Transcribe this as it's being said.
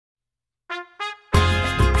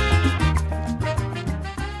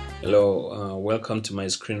Hello, welcome to my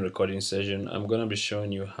screen recording session. I'm going to be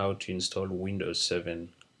showing you how to install Windows 7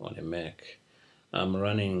 on a Mac. I'm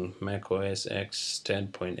running Mac OS X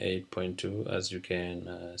 10.8.2. As you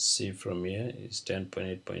can see from here, it's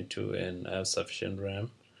 10.8.2 and I have sufficient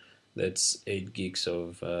RAM. That's 8 gigs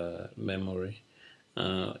of memory.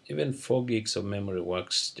 Even 4 gigs of memory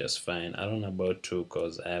works just fine. I don't know about 2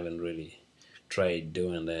 because I haven't really tried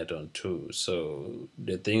doing that on 2. So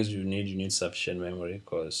the things you need sufficient memory,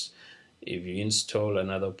 because if you install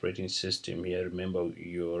another operating system here, remember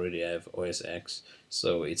you already have OS X,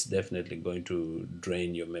 so it's definitely going to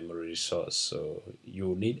drain your memory resource. So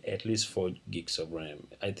you need at least 4 gigs of RAM.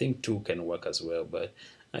 I think 2 can work as well, but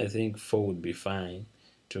I think 4 would be fine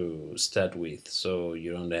to start with, so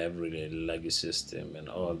you don't have really a laggy system and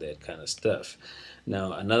all that kind of stuff.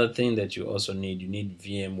 Now, another thing that you also need, you need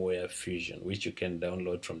VMware Fusion, which you can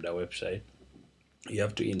download from the website. You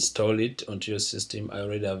have to install it onto your system. I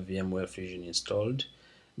already have VMware Fusion installed.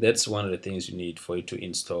 That's one of the things you need for it to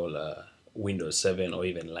install Windows 7 or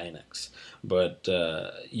even Linux. But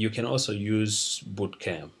you can also use Boot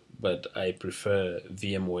Camp, but I prefer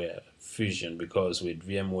VMware Fusion because with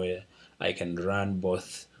VMware I can run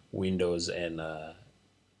both Windows and the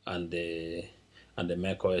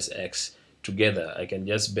Mac OS X together. I can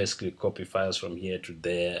just basically copy files from here to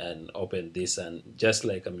there and open this, and just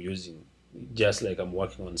like I'm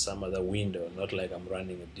working on some other window, not like I'm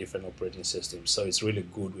running a different operating system. So it's really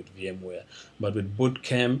good with VMware. But with Boot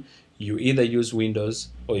Camp, you either use Windows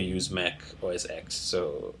or you use Mac OS X.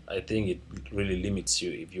 So I think it really limits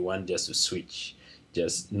you if you want just to switch,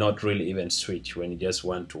 just not really even switch when you just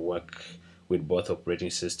want to work with both operating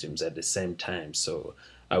systems at the same time. So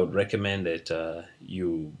I would recommend that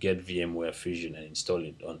you get VMware Fusion and install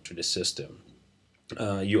it onto the system.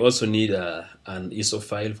 You also need an ISO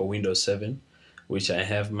file for Windows 7, which I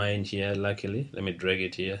have mine here, luckily. Let me drag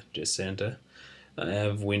it here to the center. I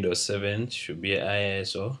have Windows 7, should be an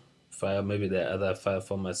ISO file. Maybe there are other file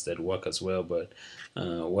formats that work as well, but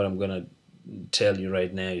what I'm going to tell you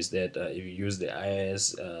right now is that if you use the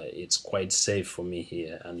IIS, it's quite safe for me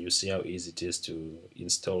here, and you see how easy it is to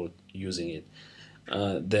install using it.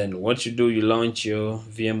 Then what you do, you launch your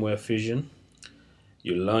VMware Fusion.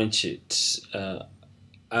 You launch it.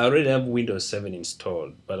 I already have Windows 7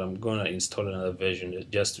 installed, but I'm gonna install another version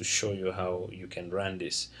just to show you how you can run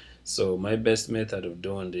this. So my best method of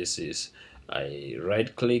doing this is I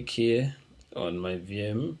right click here on my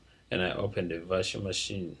VM and I open the virtual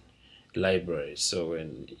machine library. So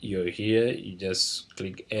when you're here, you just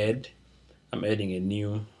click add. I'm adding a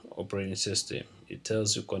new operating system. It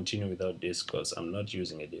tells you continue without disk because I'm not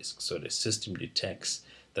using a disk. So the system detects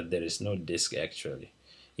that there is no disk actually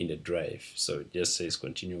in the drive. So it just says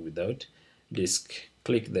continue without disk.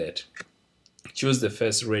 Click that. Choose the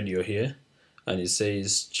first radio here and it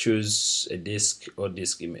says choose a disk or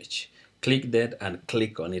disk image. Click that and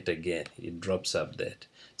click on it again. It drops up that.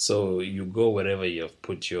 So you go wherever you have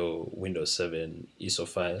put your Windows 7 ISO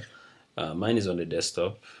file. Mine is on the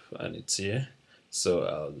desktop and it's here. So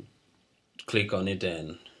I'll click on it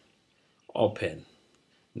and open.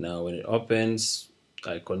 Now when it opens,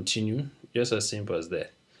 I continue, just as simple as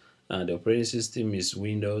that. And the operating system is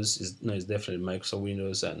Windows, it's definitely Microsoft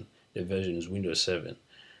Windows, and the version is Windows 7.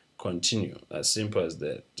 Continue, as simple as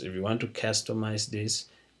that. If you want to customize this,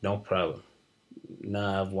 no problem. Now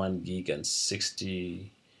I have 1 gig and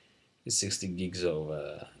 60 gigs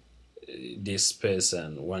of disk space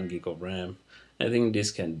and 1 gig of RAM. I think this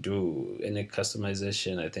can do any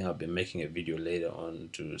customization. I think I'll be making a video later on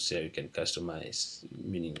to see how you can customize,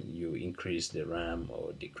 meaning you increase the RAM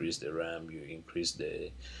or decrease the RAM, you increase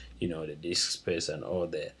the disk space and all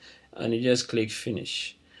that, and you just click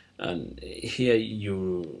finish. And here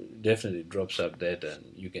you definitely drops up that and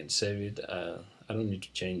you can save it. I don't need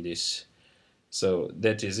to change this. So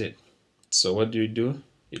that is it. So what do?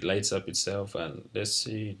 It lights up itself, and let's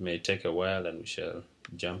see, it may take a while and we shall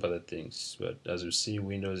jump other things, but as you see,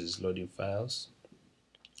 Windows is loading files.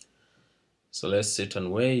 So let's sit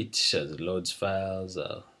and wait as it loads files.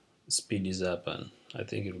 Speed is up and I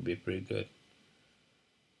think it will be pretty good.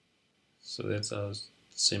 So that's how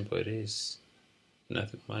simple it is.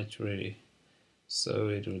 Nothing much really. So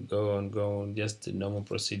it will go on, just the normal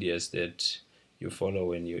procedures that you follow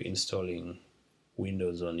when you're installing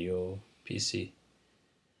Windows on your PC.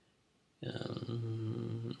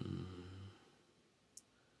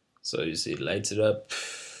 So you see it lights it up.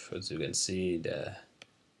 As you can see, there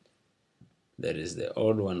is the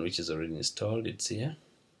old one which is already installed. It's here.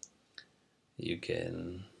 You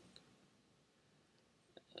can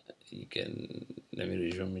let me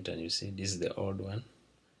resume it, and you see this is the old one.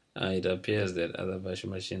 It appears that other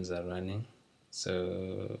virtual machines are running.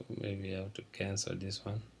 So maybe I have to cancel this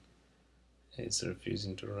one. It's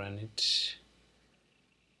refusing to run it.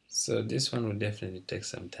 So this one will definitely take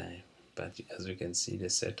some time, but as you can see, the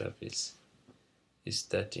setup is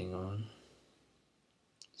starting on.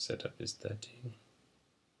 Setup is starting.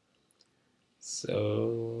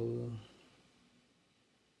 So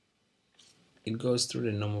it goes through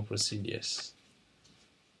the normal procedures.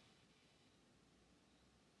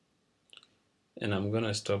 And I'm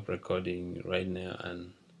gonna stop recording right now,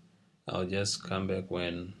 and I'll just come back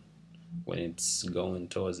when it's going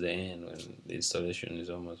towards the end, when the installation is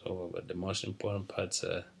almost over. But the most important parts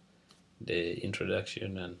are the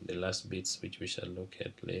introduction and the last bits, which we shall look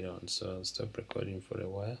at later on. So I'll stop recording for a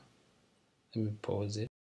while. Let me pause it.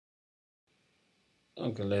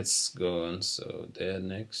 Okay, let's go on. So there,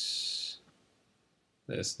 next,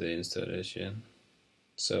 that's the installation.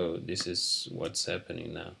 So this is what's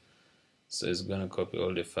happening now. So it's gonna copy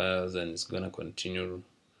all the files, and it's gonna continue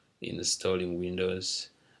installing Windows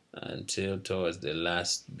until towards the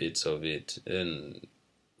last bits of it, and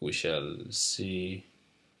we shall see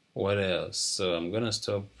what else. So I'm gonna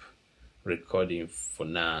stop recording for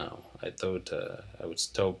now. I thought I would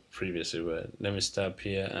stop previously, but let me stop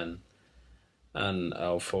here, and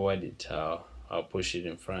I'll forward it. I'll push it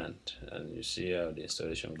in front, and you see how the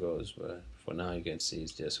installation goes. But for now, you can see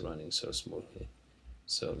it's just running so smoothly.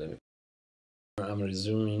 So I'm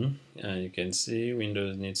resuming, and you can see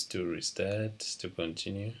Windows needs to restart to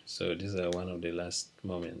continue. So these are one of the last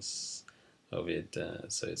moments of it.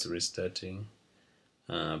 So it's restarting.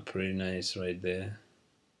 Pretty nice right there.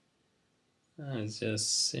 It's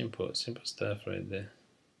just simple stuff right there.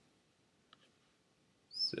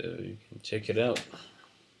 So you can check it out.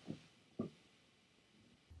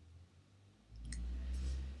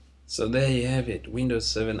 So there you have it, Windows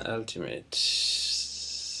 7 Ultimate.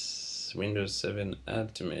 Windows 7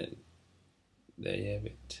 Ultimate. There you have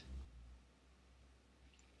it.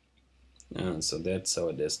 And so that's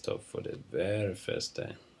our desktop for the very first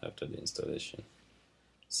time after the installation.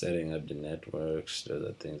 Setting up the networks, those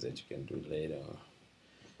are things that you can do later on.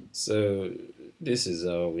 So this is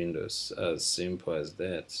our Windows, as simple as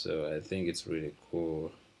that. So I think it's really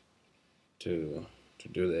cool to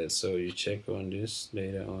do that. So you check on this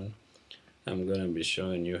later on. I'm gonna be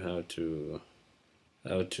showing you how to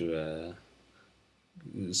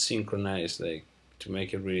synchronize, like to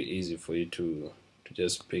make it really easy for you to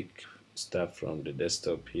just pick stuff from the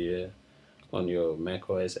desktop here on your Mac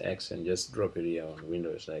OS X and just drop it here on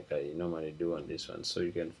Windows like I normally do on this one. So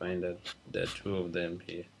you can find that there are two of them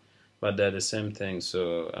here, but they're the same thing.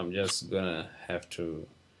 So I'm just gonna have to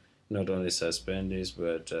not only suspend this,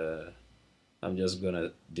 but I'm just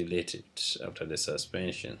gonna delete it after the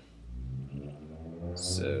suspension.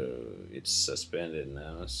 So it's suspended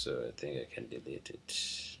now, so I think I can delete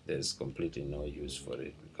it. There's completely no use for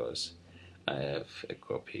it because I have a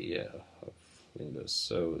copy here of Windows.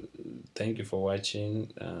 So thank you for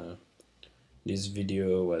watching. This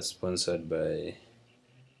video was sponsored by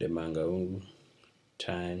the Mangaung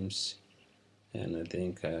Times, and I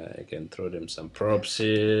think I can throw them some props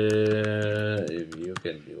here. If you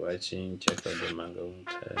can be watching, check out the Mangaung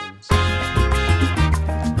Times.